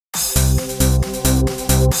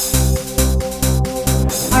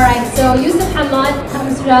So Yousef Hammad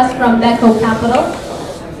comes to us from Beco Capital.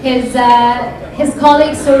 His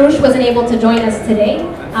colleague Soroush wasn't able to join us today.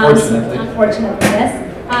 Unfortunately,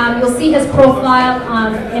 yes. You'll see his profile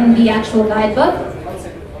in the actual guidebook.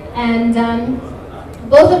 And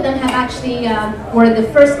both of them have actually were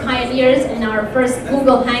the first pioneers in our first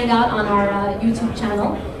Google Hangout on our YouTube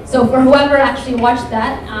channel. So for whoever actually watched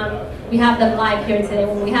that, we have them live here today.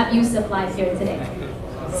 Well, we have Yousef live here today.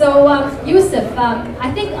 So Yousef, I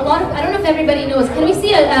think I don't know if everybody knows. Can we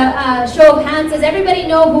see a show of hands? Does everybody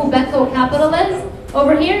know who Beco Capital is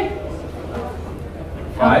over here?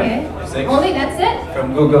 5, okay. 6. Only that's it?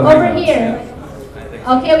 From Google. Over here.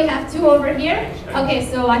 Okay, we have 2 over here. Okay,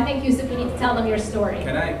 so I think Yousef, you need to tell them your story.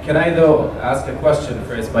 Can I though ask a question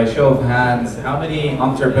first? By show of hands, how many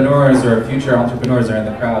entrepreneurs or future entrepreneurs are in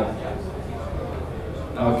the crowd?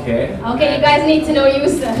 Okay. Okay, you guys need to know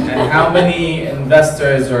Yousef. And how many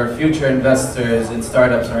investors or future investors in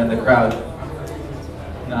startups are in the crowd?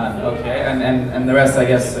 None. Okay. And the rest, I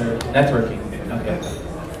guess, are networking. Okay.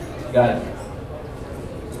 Got it.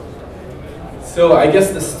 So I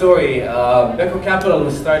guess the story, Beco Capital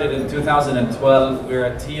was started in 2012. We're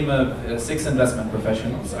a team of 6 investment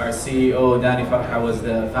professionals. Our CEO, Danny Farha, was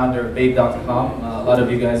the founder of Babe.com. A lot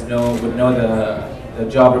of you guys would know the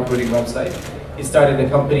job recruiting website. He started the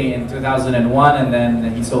company in 2001 and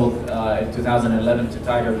then he sold in 2011 to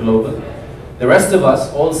Tiger Global. The rest of us,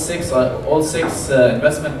 all six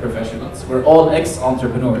investment professionals, we're all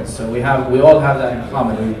ex-entrepreneurs. So we all have that in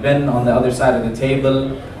common. We've been on the other side of the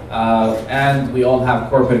table. And we all have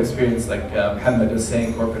corporate experience, like Hammad was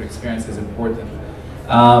saying, corporate experience is important.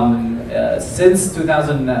 Since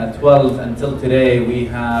 2012 until today,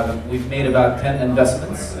 we've made about 10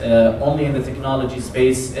 investments, only in the technology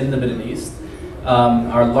space in the Middle East.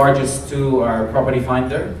 Our largest 2 are Property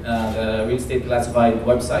Finder, the real estate classified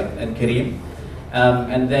website, and Kareem.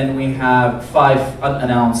 And then we have 5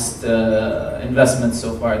 unannounced investments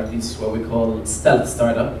so far. These what we call stealth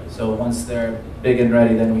startup. So once they're big and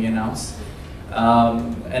ready, then we announce.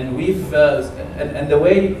 And the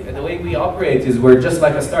way we operate is we're just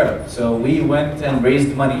like a startup. So we went and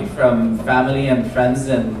raised money from family and friends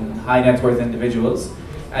and high net worth individuals,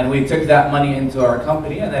 and we took that money into our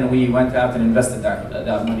company, and then we went out and invested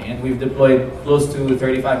that money. And we've deployed close to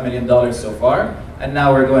 $35 million so far. And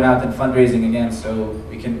now we're going out and fundraising again, so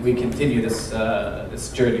we continue this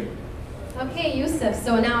journey. Okay, Yousef.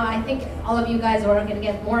 So now I think all of you guys are going to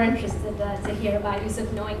get more interested to hear about Yousef,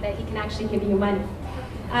 knowing that he can actually give you money.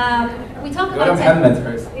 We talk about Hammad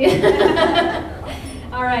first.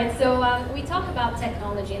 All right. So we talk about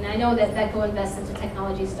technology, and I know that Beco invests into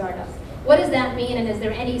technology startups. What does that mean, and is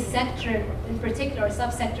there any sector in particular or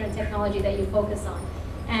subsector in technology that you focus on?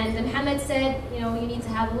 And Hammad said, you need to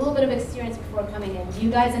have a little bit of experience before coming in. Do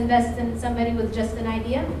you guys invest in somebody with just an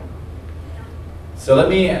idea? So let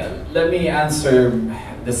me answer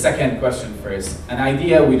the second question first. An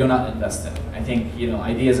idea we do not invest in. I think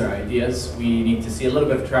ideas are ideas. We need to see a little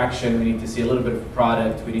bit of traction. We need to see a little bit of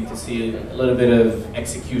product. We need to see a little bit of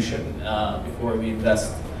execution before we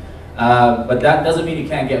invest. But that doesn't mean you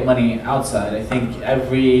can't get money outside. I think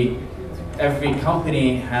every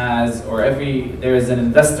company has, there is an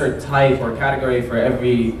investor type or category for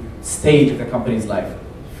every stage of the company's life.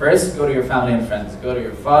 First, go to your family and friends. Go to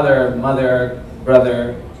your father, mother,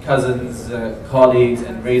 brother, cousins, colleagues,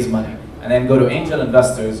 and raise money. And then go to angel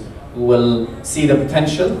investors who will see the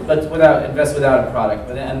potential, but invest without a product.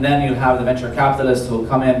 And then you'll have the venture capitalists who will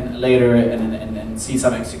come in later and see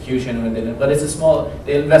some execution within it. But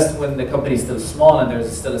they invest when the company is still small and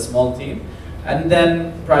there's still a small team. And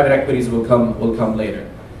then private equities will come later.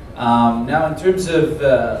 Now, in terms of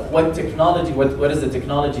what does the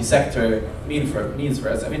technology sector means for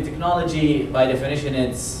us? I mean, technology, by definition,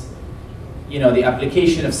 it's the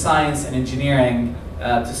application of science and engineering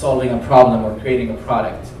to solving a problem or creating a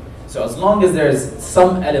product. So as long as there's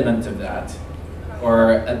some element of that,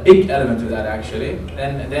 or a big element of that actually,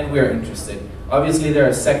 then we're interested. Obviously, there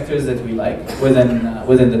are sectors that we like within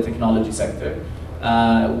the technology sector.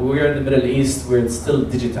 We're in the Middle East, we're still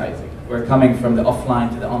digitizing. We're coming from the offline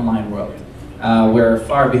to the online world. We're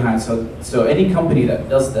far behind, so any company that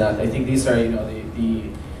does that, I think these are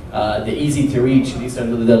the easy to reach, these are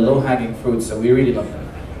the low-hanging fruits, so we really love them.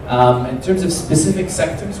 In terms of specific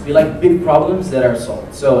sectors, we like big problems that are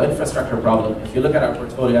solved. So infrastructure problem, if you look at our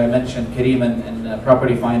portfolio, I mentioned Kareem and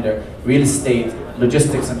Property Finder, real estate,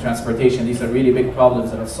 logistics and transportation, these are really big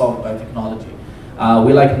problems that are solved by technology.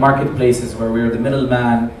 We like marketplaces where we're the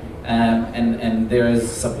middleman and there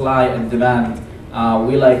is supply and demand.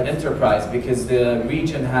 We like enterprise because the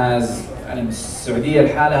region has, Saudi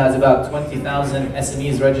Al-Hala has about 20,000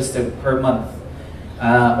 SMEs registered per month.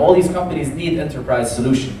 All these companies need enterprise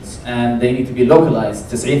solutions and they need to be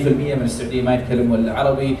localized. 90% من السعودية ما يتكلموا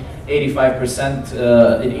العربي, 85%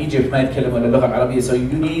 in Egypt ما يتكلموا اللغة العربية. So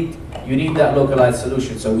you need that localized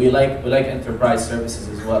solution. So we like enterprise services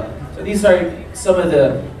as well. So these are some of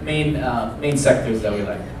the main sectors that we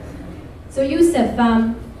like. So Yousef,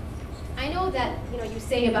 I know that you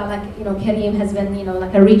say about Careem has been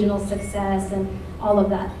like a regional success and all of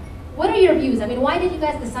that. What are your views? I mean, why did you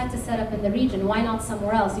guys decide to set up in the region? Why not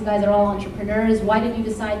somewhere else? You guys are all entrepreneurs. Why did you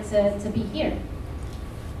decide to be here?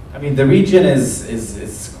 I mean, the region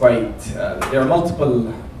is quite. There are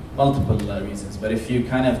multiple reasons, but if you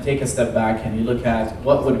kind of take a step back and you look at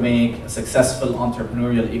what would make a successful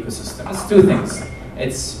entrepreneurial ecosystem, it's two things.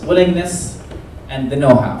 It's willingness and the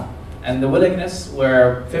know-how. And the willingness,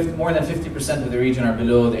 where more than 50% of the region are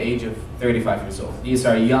below the age of 35 years old. These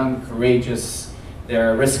are young, courageous,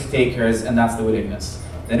 they're risk takers, and that's the willingness.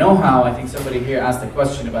 The know-how, I think somebody here asked a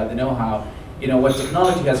question about the know-how. What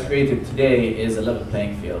technology has created today is a level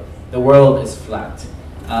playing field. The world is flat.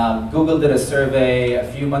 Google did a survey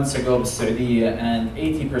a few months ago in Saudi, and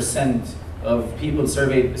 80% of people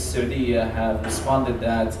surveyed in Saudi have responded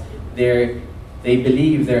that they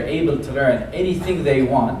believe they're able to learn anything they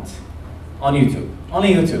want on YouTube,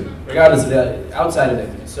 only YouTube, regardless of the outside of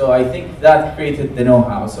it. So I think that created the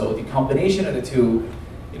know-how. So the combination of the two,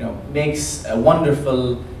 makes a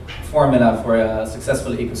wonderful formula for a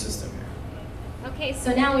successful ecosystem here. Okay,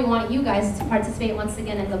 so now we want you guys to participate once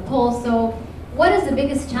again in the poll. So what is the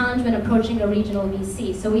biggest challenge when approaching a regional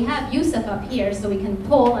VC? So we have Yousef up here, so we can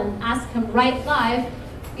poll and ask him right live,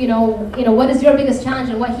 what is your biggest challenge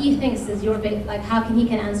and what he thinks is your how he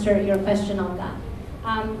can answer your question on that.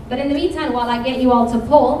 But in the meantime, while I get you all to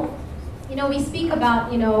poll, we speak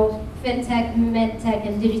about, fintech, medtech,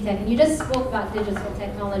 and digitech, and you just spoke about digital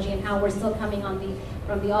technology and how we're still coming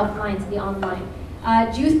from the offline to the online.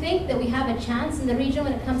 Do you think that we have a chance in the region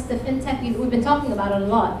when it comes to fintech? We've been talking about it a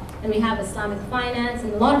lot, and we have Islamic finance,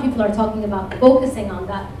 and a lot of people are talking about focusing on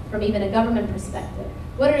that from even a government perspective.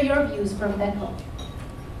 What are your views from Beco?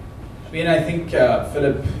 I think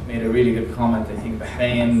Philip made a really good comment. I think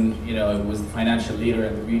Bahrain, it was the financial leader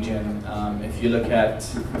in the region. If you look at,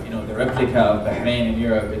 the replica of Bahrain in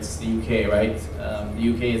Europe, it's the UK, right?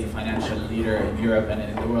 The UK is the financial leader in Europe and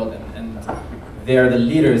in the world, and they're the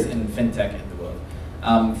leaders in fintech in the world.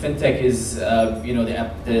 Fintech is,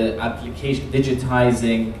 the application,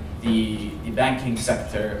 digitizing the banking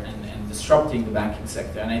sector and disrupting the banking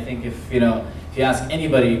sector. And I think if you ask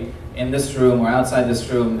anybody in this room or outside this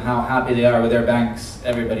room how happy they are with their banks,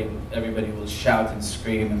 everybody will shout and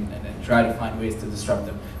scream and try to find ways to disrupt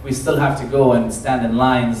them. We still have to go and stand in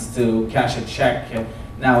lines to cash a check.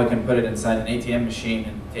 Now we can put it inside an ATM machine,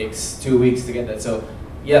 and it takes 2 weeks to get that. So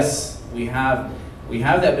yes, we have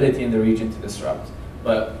the ability in the region to disrupt,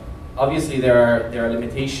 but obviously there are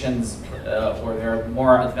limitations or there are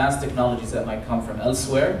more advanced technologies that might come from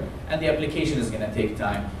elsewhere, and the application is going to take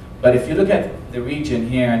time. But if you look at the region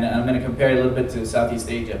here, and I'm going to compare it a little bit to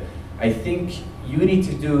Southeast Asia, I think you need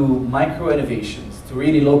to do micro innovations to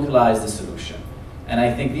really localize the solution. And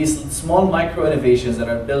I think these small micro innovations that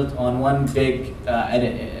are built on one big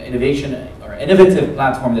innovation or innovative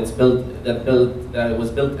platform that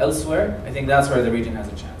was built elsewhere, I think that's where the region has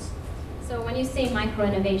a chance. So when you say micro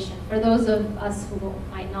innovation, for those of us who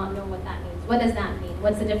might not know what that means, what does that mean?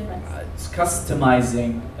 What's the difference? It's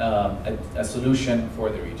customizing a solution for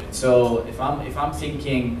the region. So if I'm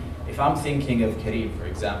thinking of Careem, for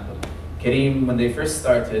example, Careem, when they first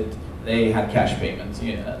started, they had cash payments.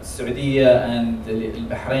 Saudi and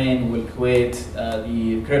Bahrain, Kuwait,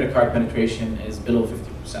 the credit card penetration is below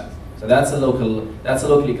 50%. So that's a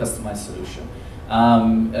locally customized solution.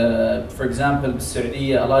 For example,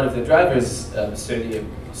 Saudi, a lot of the drivers, Saudi,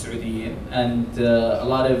 and a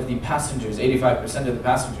lot of the passengers, 85% of the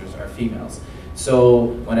passengers are females. So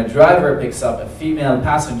when a driver picks up a female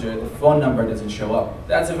passenger, the phone number doesn't show up.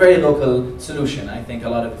 That's a very local solution. I think a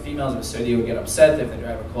lot of the females in Saudi would get upset if the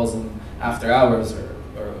driver calls them after hours or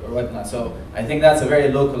whatnot. So I think that's a very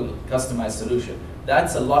local, customized solution.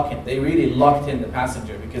 That's a lock-in. They really locked in the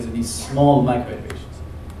passenger because of these small micro innovations.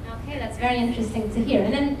 Okay, that's very interesting to hear.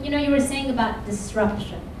 And then, you were saying about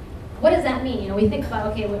disruption. What does that mean? We think about,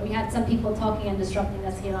 okay, we had some people talking and disrupting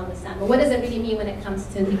us here on the stand, but what does it really mean when it comes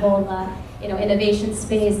to the whole, innovation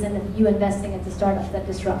space and you investing into startups that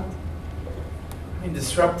disrupt? I mean,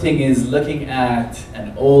 disrupting is looking at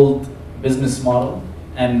an old business model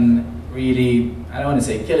and really, I don't want to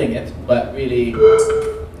say killing it, but really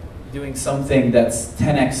doing something that's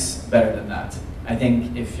 10x better than that. I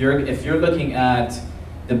think if you're looking at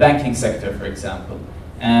the banking sector, for example,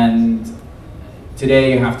 and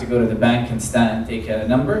today you have to go to the bank and take a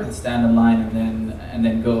number and stand in line and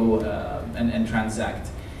then go and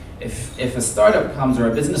transact. If a startup comes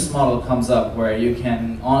or a business model comes up where you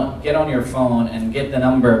can get on your phone and get the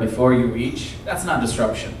number before you reach, that's not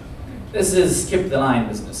disruption. This is skip the line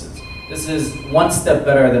businesses. This is one step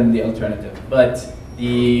better than the alternative. But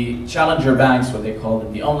the challenger banks, what they call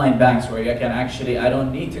them, the online banks, where you can actually, I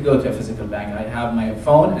don't need to go to a physical bank. I have my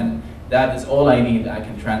phone and that is all I need. I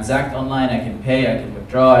can transact online, I can pay, I can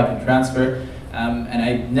withdraw, I can transfer, and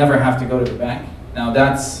I never have to go to the bank. Now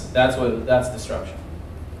that's disruption.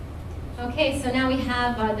 Okay, so now we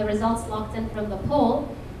have the results locked in from the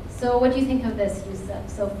poll. So what do you think of this, Yousef?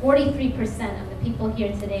 So 43% of the people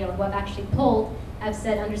here today, or who have actually polled, have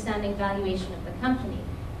said understanding valuation of the company.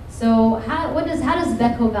 So how does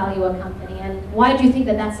Beco value a company, and why do you think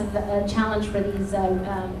that that's a challenge for these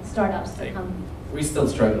startups to come? We still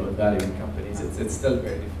struggle with valuing companies. It's still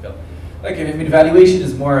very difficult. Like, I mean, valuation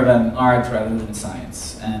is more of an art rather than a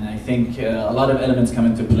science, and I think a lot of elements come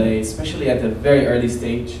into play, especially at the very early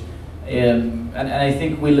stage. And I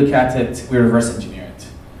think we look at it, we reverse engineer it.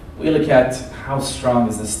 We look at how strong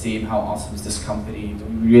is this team, how awesome is this company, do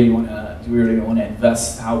we really want to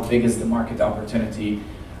invest, how big is the market opportunity,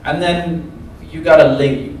 and then you got to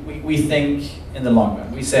link. We think in the long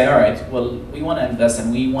run. We say, all right, well, we want to invest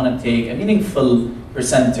and we want to take a meaningful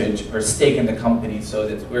percentage or stake in the company so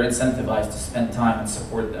that we're incentivized to spend time and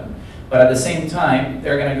support them. But at the same time,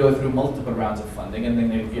 they're going to go through multiple rounds of funding, and then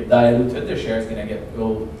they get diluted. Their share is going to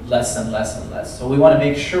go less and less and less. So we want to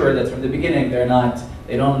make sure that from the beginning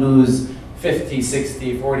they don't lose 50,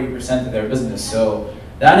 60, 40% of their business. So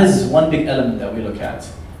that is one big element that we look at.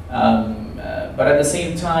 But at the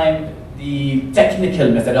same time, the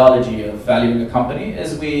technical methodology of valuing a company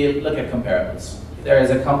is we look at comparables. There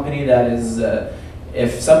is a company that is,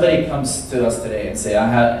 if somebody comes to us today and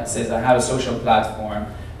says, I have a social platform,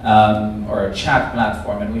 or a chat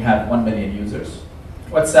platform, and we have 1 million users.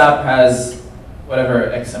 WhatsApp has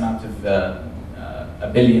whatever X amount of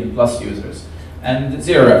a billion plus users, and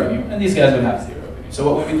zero revenue, and these guys would have zero revenue. So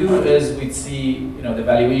what we do is we'd see, the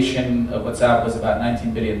valuation of WhatsApp was about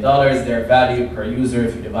 $19 billion. Their value per user,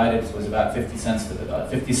 if you divide it, was about 50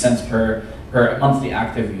 cents per monthly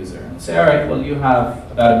active user. And say, all right, well, you have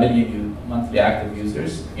about 1 million monthly active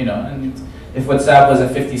users, and if WhatsApp was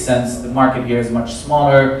at 50 cents, the market here is much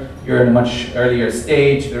smaller, you're in a much earlier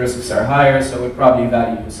stage, the risks are higher, so we'd probably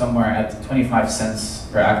value you somewhere at 25 cents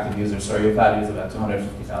per active user, so your value is about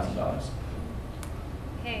 $250,000.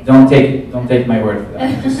 Okay. Don't take my word for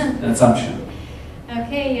that, just an assumption.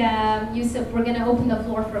 Okay, Yousef, we're going to open the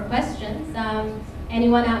floor for questions.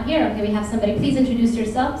 Anyone out here? Okay, we have somebody. Please introduce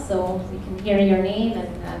yourself so we can hear your name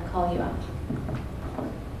and call you out.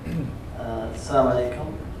 Assalamu alaikum.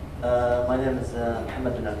 My name is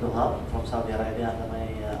Hammad from Saudi Arabia, and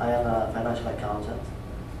I am a financial accountant.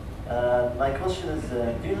 My question is,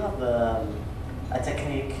 do you have a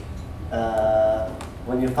technique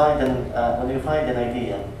when you find an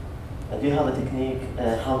idea? Do you have a technique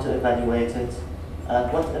how to evaluate it?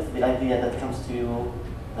 And what if the idea that comes to you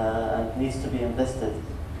and needs to be invested,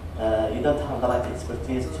 you don't have the right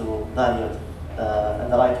expertise to value it in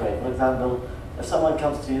the right way? For example, if someone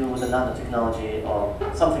comes to you with a nanotechnology or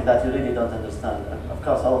something that you really don't understand, and of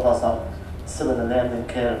course all of us are still in a learning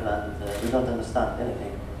curve and we don't understand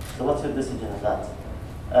anything. So what's your decision on that?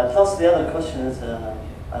 Plus the other question is,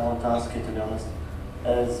 I want to ask you, to be honest,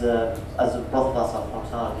 is as both of us are from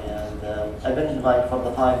Saudi, and I've been for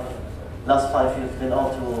the last 5 years been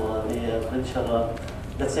all to the culture,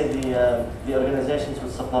 let's say the organizations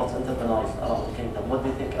which support entrepreneurs around the kingdom. What do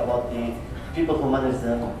you think about the people who manage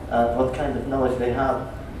them, and what kind of knowledge they have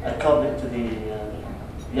according to the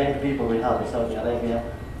young people we have in Saudi Arabia,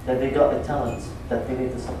 that they got the talents that they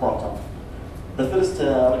need to support them? The first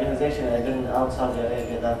organization I've been outside Saudi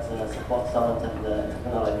Arabia that supports talent and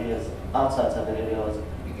entrepreneurial ideas outside Saudi Arabia was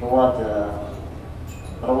Rowad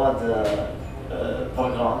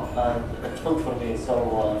program, and it felt for me so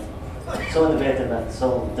innovative and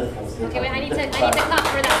so different. Okay, wait, I need to clap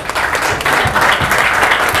for that.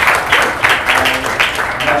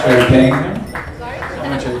 How much are you paying him? Sorry? How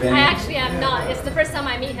much are you paying? I actually am not. It's the first time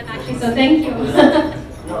I meet him actually, so thank you.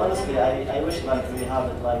 No, honestly, I wish we have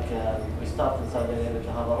it we start in Saudi Arabia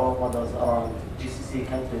to have a role models around GCC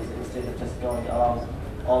countries instead of just going around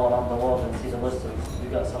all around the world and see the wisdom. We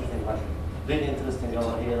got something really interesting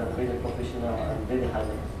over here and really professional and really high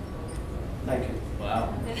level. Thank you.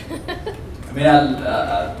 Wow. I mean,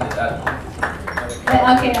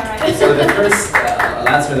 okay, all right. So the first, I'll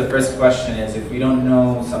answer the first question is, if we don't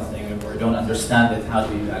know something or don't understand it, how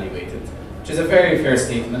do we evaluate it? Which is a very fair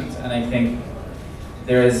statement, and I think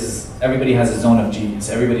everybody has a zone of genius.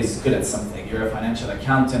 Everybody's good at something. You're a financial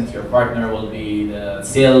accountant, your partner will be the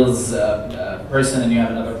sales person, and you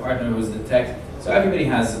have another partner who's the tech. So everybody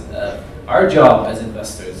has, our job as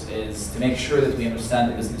investors is to make sure that we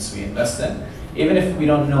understand the business we invest in. Even if we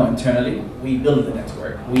don't know internally, we build the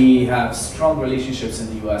network. We have strong relationships in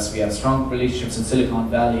the US, we have strong relationships in Silicon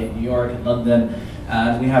Valley, in New York, in London,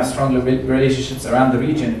 and we have strong relationships around the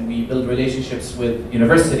region. We build relationships with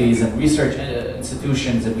universities and research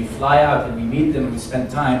institutions, and we fly out and we meet them and we spend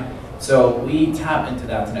time. So we tap into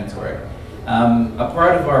that network. A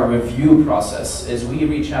part of our review process is we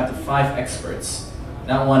reach out to 5 experts,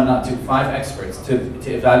 not 1, not 2, 5 experts to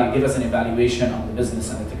give us an evaluation on the business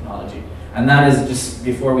and the technology. And that is just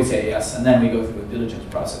before we say yes, and then we go through a diligence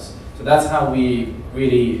process. So that's how we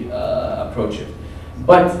really approach it.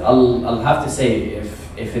 But I'll have to say,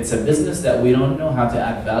 if it's a business that we don't know how to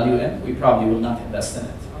add value in, we probably will not invest in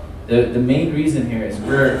it. The main reason here is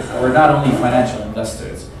we're not only financial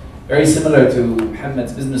investors. Very similar to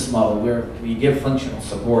Hammad's business model, where we give functional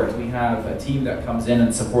support. We have a team that comes in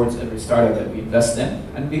and supports every startup that we invest in,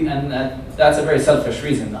 and that's a very selfish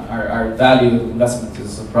reason. Our value of investment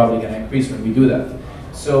is probably going to increase when we do that.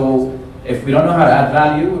 So if we don't know how to add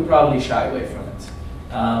value, we probably shy away from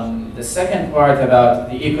it. The second part about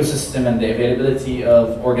the ecosystem and the availability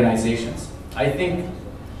of organizations, I think,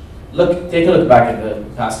 take a look back at the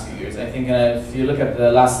past few years. I think if you look at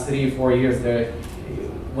the last 3 or 4 years,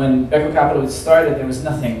 when Beco Capital was started, there was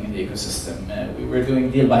nothing in the ecosystem. We were doing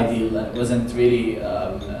deal by deal, and it wasn't really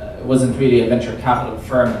a venture capital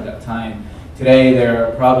firm at that time. Today, there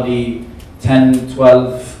are probably 10,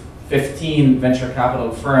 12, 15 venture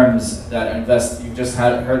capital firms that invest. You just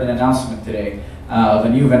heard an announcement today of a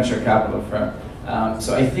new venture capital firm.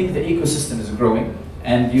 So I think the ecosystem is growing,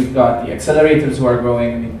 and you've got the accelerators who are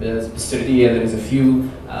growing. I mean, there's a few.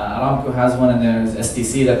 Aramco has one, and there's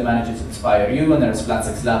STC that manages InspireU, and there's Flat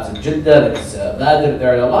 6 Labs in Jeddah, there's Badr.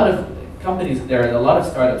 There are a lot of companies, there are a lot of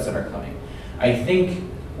startups that are coming. I think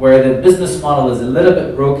where the business model is a little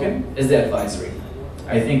bit broken is the advisory.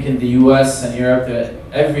 I think in the US and Europe,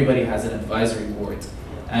 everybody has an advisory board.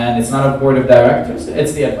 And it's not a board of directors,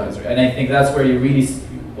 it's the advisory. And I think that's where you really,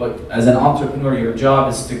 as an entrepreneur, your job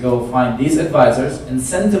is to go find these advisors,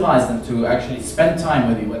 incentivize them to actually spend time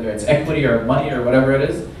with you, whether it's equity or money or whatever it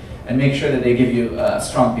is, and make sure that they give you a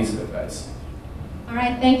strong piece of advice. All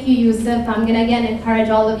right, thank you, Yousef. I'm going to again encourage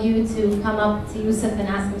all of you to come up to Yousef and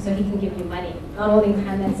ask him so he can give you money. Not only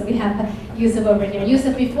Hammad, so we have Yousef over here.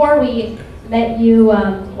 Yousef, before we let you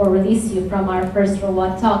or release you from our first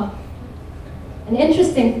Rowad talk, an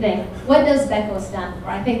interesting thing. What does Beco stand for?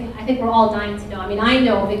 I think we're all dying to know. I mean, I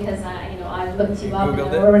know because I looked you up.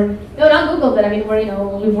 No, not Googled it. I mean,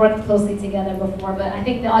 we've worked closely together before, but I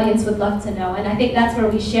think the audience would love to know. And I think that's where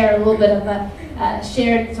we share a little bit of a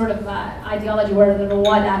shared sort of ideology, where the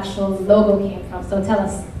Rowad actual logo came from. So tell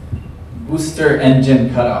us. Booster engine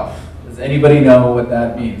cutoff. Does anybody know what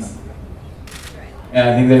that means? Yeah,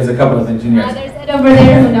 I think there's a couple of engineers. There's Ed over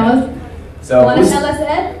there who knows. So want to tell us,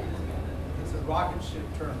 Ed? Rocket ship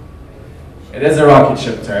term. It is a rocket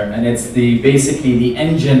ship term, and it's basically the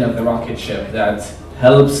engine of the rocket ship that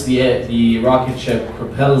helps the rocket ship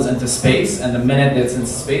propels into space, and the minute it's in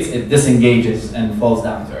space, it disengages and falls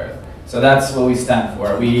down to Earth. So that's what we stand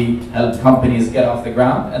for. We help companies get off the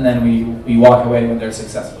ground, and then we walk away when they're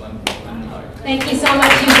successful. Thank you so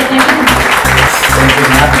much, Yousef. Thank you.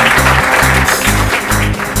 Thank you.